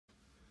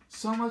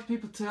So much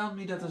people tell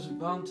me that they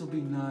want to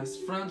be nice,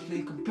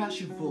 friendly,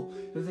 compassionful,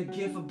 that they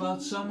give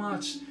about so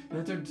much,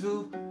 that they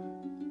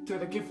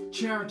give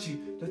charity,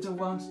 that they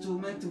want to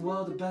make the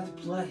world a better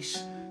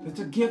place, that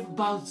they give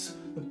about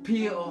the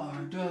pure,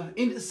 the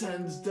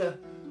innocent, the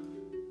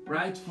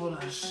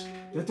rightfulness,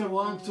 that they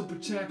want to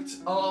protect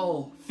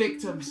all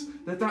victims,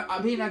 that they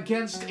are being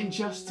against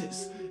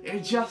injustice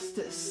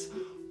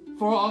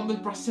for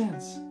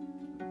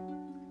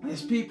 100%.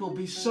 These people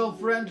be so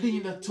friendly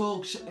in their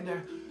talks and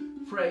their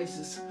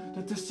phrases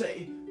that they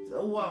say they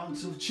want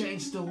to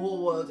change the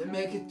whole world and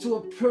make it to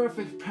a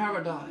perfect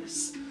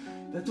paradise.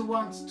 That they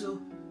want to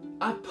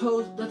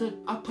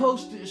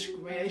oppose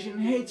discrimination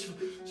and hatred,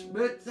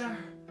 but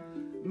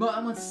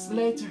moments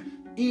later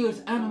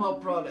eat animal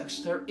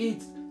products. They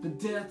eat the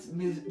dead,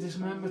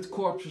 dismembered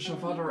corpses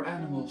of other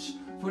animals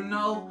for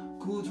no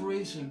good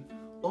reason,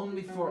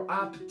 only for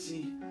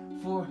apathy,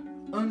 for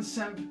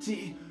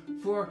unsympathy,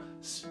 for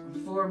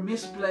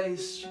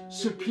misplaced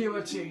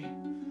superiority.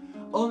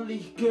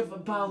 Only give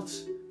about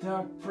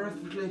their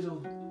perfect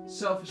little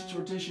selfish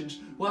traditions,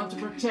 want to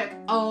protect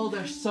all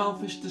their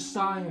selfish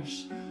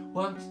desires,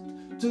 want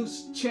to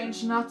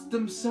change not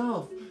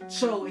themselves,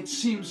 so it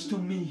seems to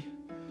me.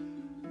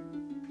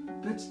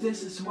 But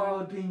this is how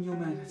it be in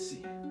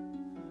humanity.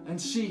 And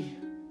see,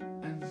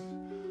 and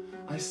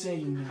I say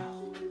you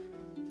now,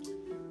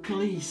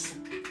 please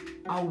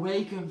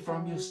awaken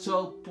from your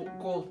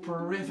so-called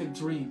horrific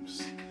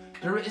dreams.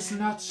 There is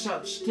not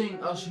such thing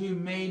as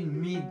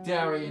humane meat,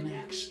 dairy and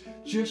eggs.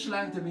 Just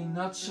like there be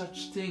not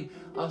such thing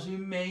as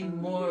humane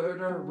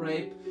murder,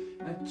 rape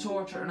and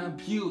torture and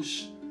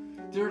abuse.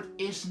 There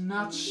is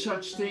not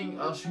such thing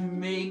as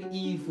humane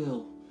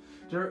evil.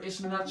 There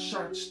is not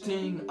such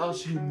thing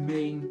as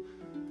humane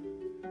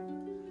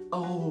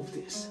all of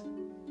this.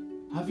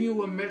 Have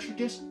you imagined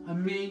this?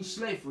 Humane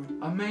slavery,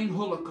 humane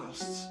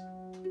Holocaust.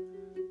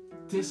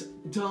 This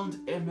don't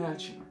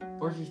imagine,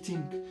 or you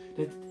think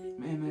that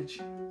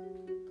imagine.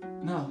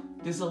 No,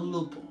 this is a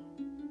loophole.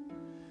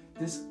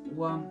 This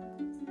one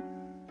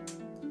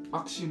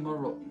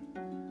oxymoron.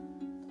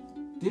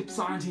 Deep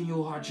down in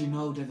your heart you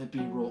know that it be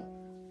wrong.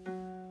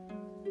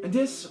 And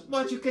this is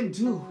what you can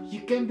do. You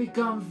can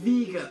become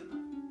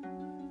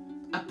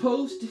vegan.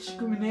 Oppose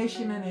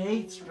discrimination and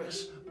hatred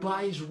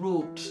by its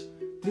roots.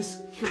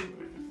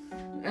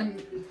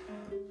 And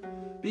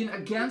being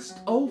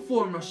against all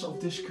forms of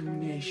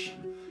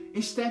discrimination.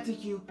 Instead that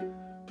you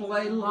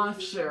play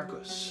life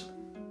circus.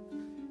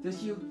 That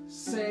you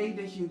say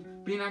that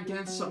you've been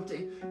against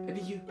something and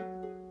that you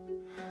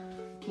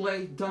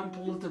play dumb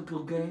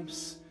political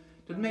games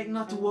that make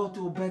not the world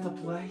to a better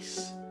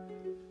place.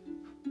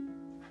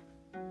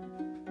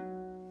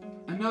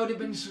 I know there have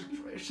been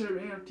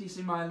similarities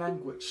in my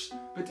language,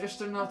 but is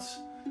there not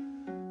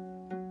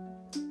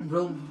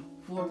room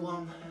for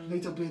one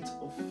little bit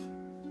of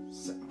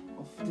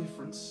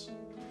difference?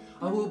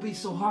 I will be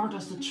so hard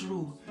as the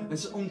truth,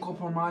 as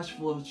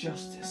uncompromisable as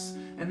justice,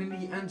 and in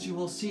the end you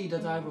will see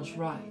that I was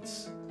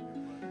right.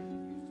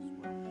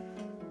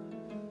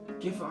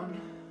 Give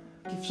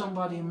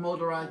somebody a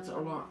moderate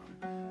alarm.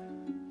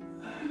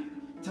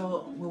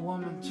 Tell a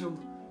woman to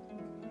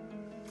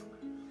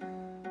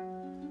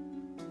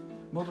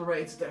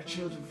moderate their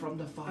children from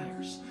the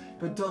fires,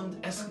 but don't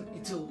ask me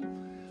to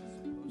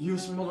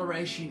use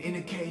moderation in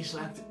a case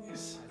like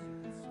this.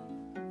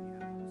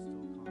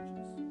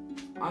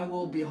 I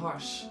will be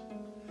harsh,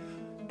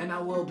 and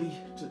I will be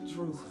the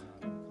truth.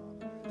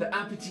 The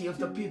apathy of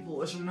the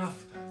people is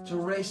enough to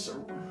raise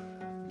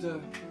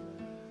the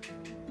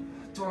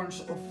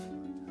thorns of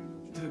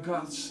the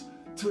gods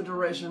to the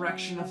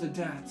resurrection of the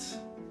dead.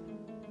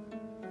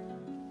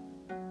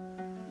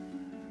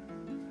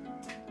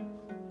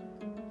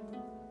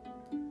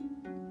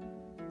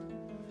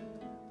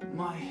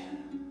 My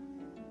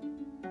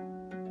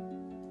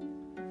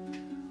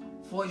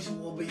voice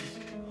will be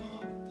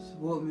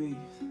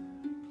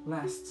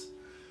last,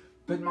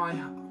 but my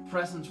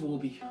presence will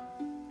be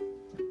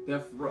there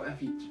for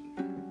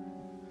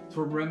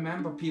to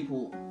remember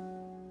people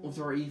of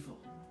their evil,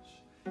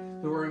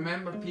 to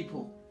remember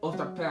people of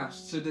their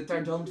past, so that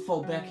they don't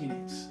fall back in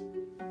it.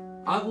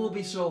 I will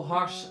be so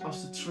harsh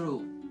as the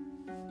truth,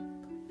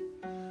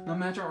 no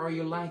matter how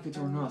you like it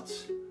or not.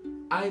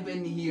 I've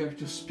been here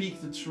to speak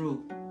the truth.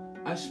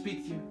 I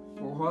speak to you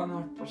for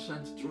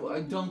 100% true.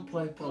 I don't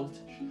play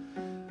politics.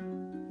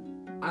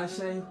 I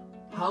say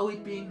how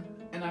it been,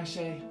 and I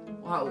say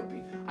how it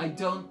been. I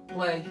don't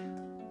play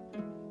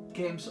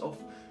games of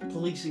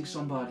policing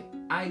somebody.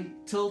 I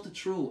tell the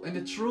truth, and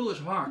the truth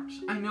is hard.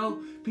 I know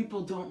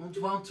people don't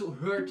want to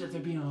hurt that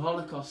there been a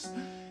Holocaust,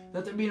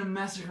 that there been a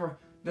massacre,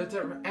 that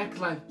they act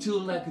like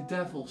two-legged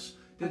devils,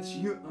 that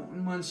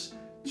humans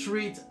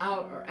treat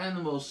our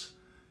animals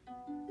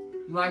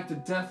like the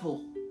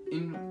devil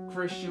in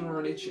Christian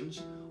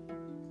religions,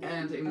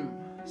 and in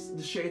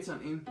the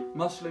Satan in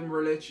Muslim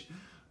religion,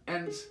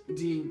 and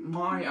the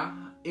Maya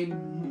in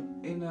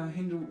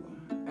Hindu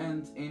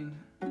and in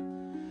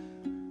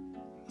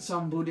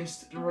some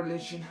Buddhist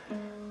religion.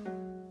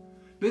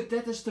 But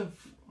that's the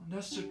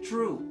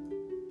truth.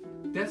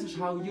 That is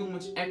how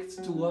humans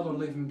act to other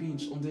living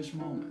beings on this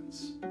moment.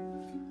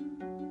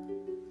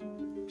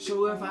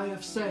 So if I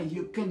have said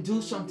you can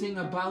do something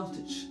about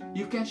it,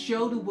 you can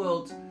show the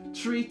world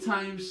 3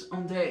 times a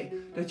day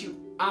that you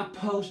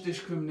oppose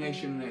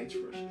discrimination and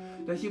hatred,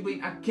 that you've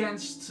been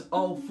against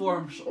all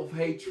forms of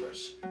hatred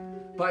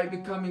by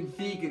becoming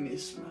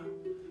veganism.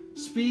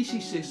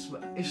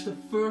 Speciesism is the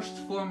first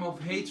form of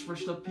hatred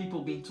that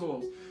people been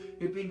told.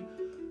 You've been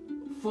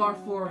far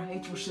for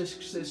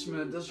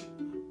heterosexism, that's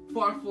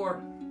far for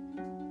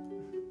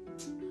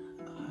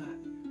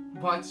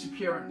white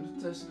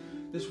supremacy,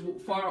 this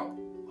far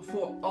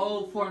for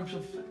all forms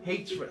of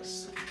hatred.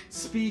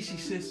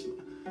 Speciesism,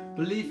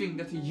 believing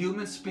that the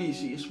human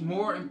species is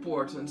more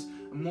important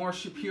and more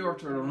superior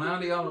than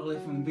any other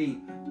living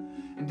being,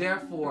 and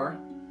therefore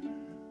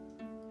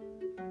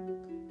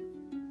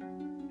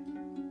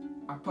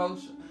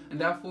oppose and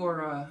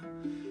therefore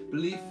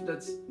believe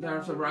that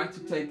there's a right to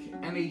take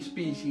any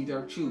species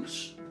they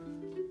choose.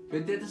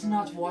 But that is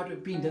not what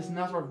it means. That's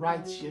not what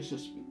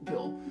righteousness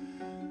will.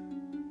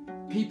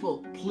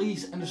 People,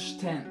 please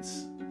understand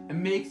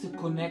and make the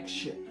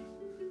connection.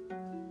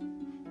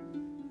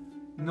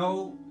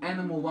 No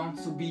animal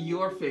wants to be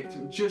your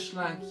victim, just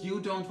like you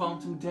don't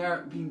want to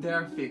be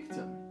their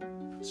victim.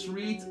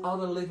 Treat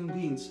other living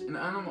beings, and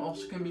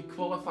animals can be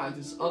qualified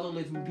as other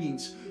living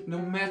beings, no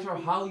matter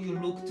how you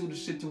look to the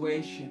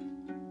situation.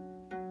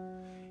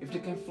 If they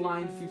can fly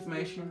in the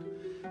formation,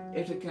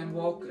 if they can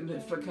walk, and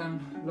if they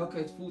can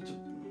locate food,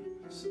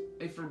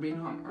 if they're being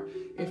hungry,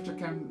 if they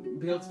can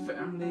build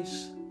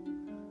families,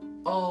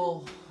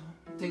 all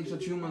things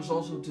that humans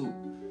also do.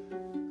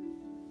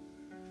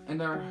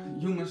 And our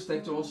humans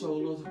take also a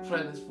lot of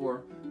credit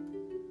for.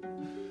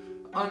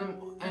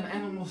 And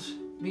animals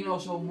being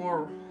also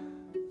large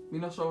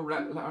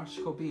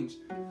beings.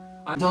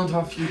 I don't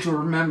have you to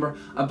remember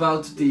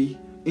about the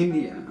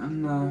India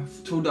in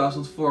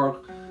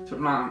 2004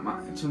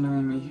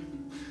 tsunami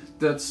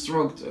that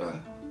struck the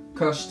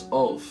coast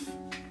of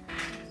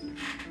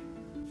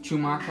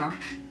Sumatra.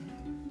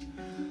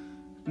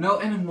 No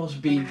animals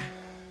being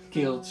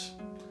killed,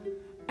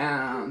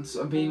 and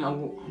a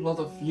lot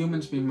of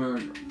humans being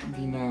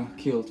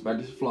killed by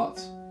this flood.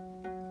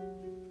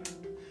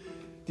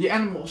 The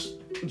animals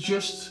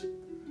just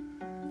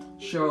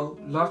show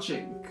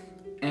logic,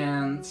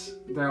 and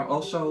they're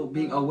also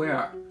being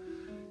aware.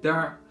 They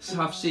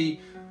have seen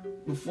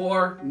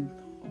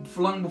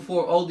long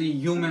before all the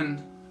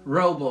human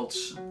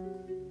robots,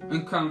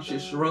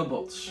 unconscious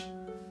robots.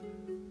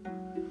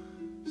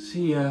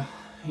 See,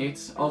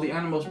 all the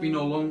animals being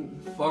no long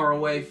far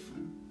away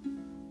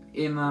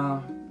in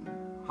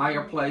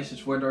higher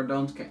places where they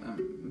don't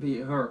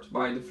be hurt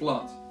by the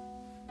flood.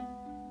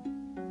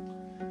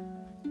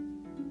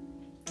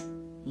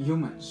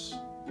 Humans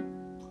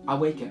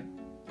awaken.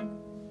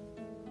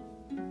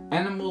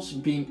 Animals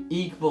being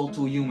equal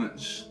to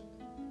humans.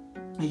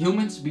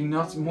 Humans be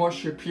not more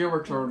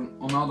superior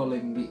on other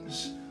living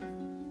beings.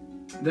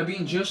 They're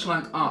being just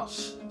like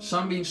us.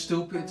 Some being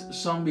stupid,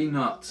 some being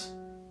not.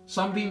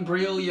 Some being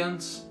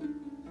brilliant,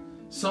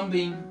 some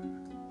being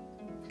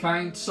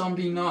kind, some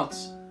being not.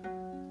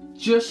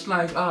 Just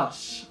like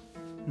us.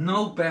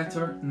 No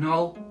better,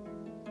 no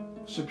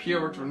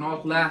superior,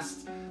 not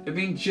less. They're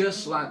being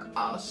just like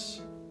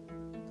us.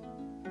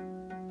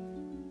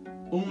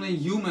 Only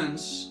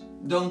humans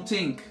don't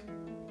think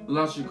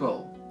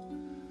logical.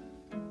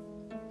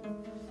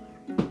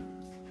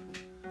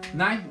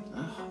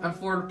 And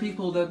for the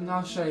people that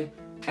now say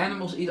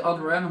animals eat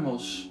other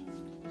animals,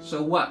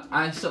 so what?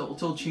 I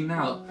told you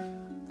now.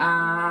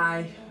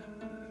 I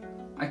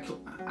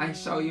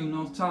saw you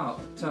not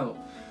tell.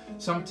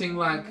 Something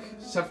like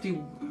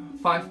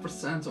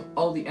 75% of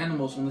all the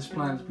animals on this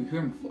planet be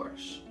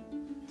herbivores.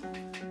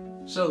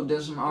 So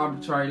there's an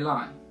arbitrary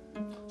line.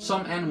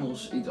 Some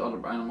animals eat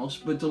other animals,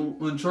 but the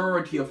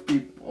majority of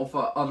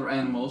other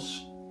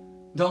animals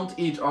don't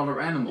eat other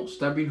animals.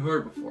 They're being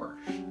herbivores,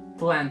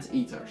 plant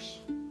eaters.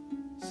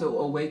 So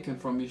awaken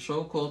from your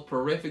so-called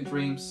horrific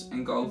dreams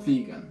and go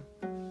vegan.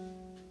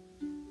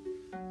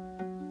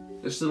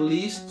 That's the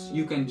least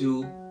you can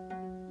do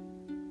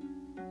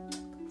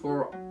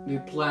for the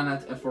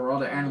planet and for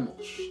other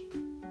animals.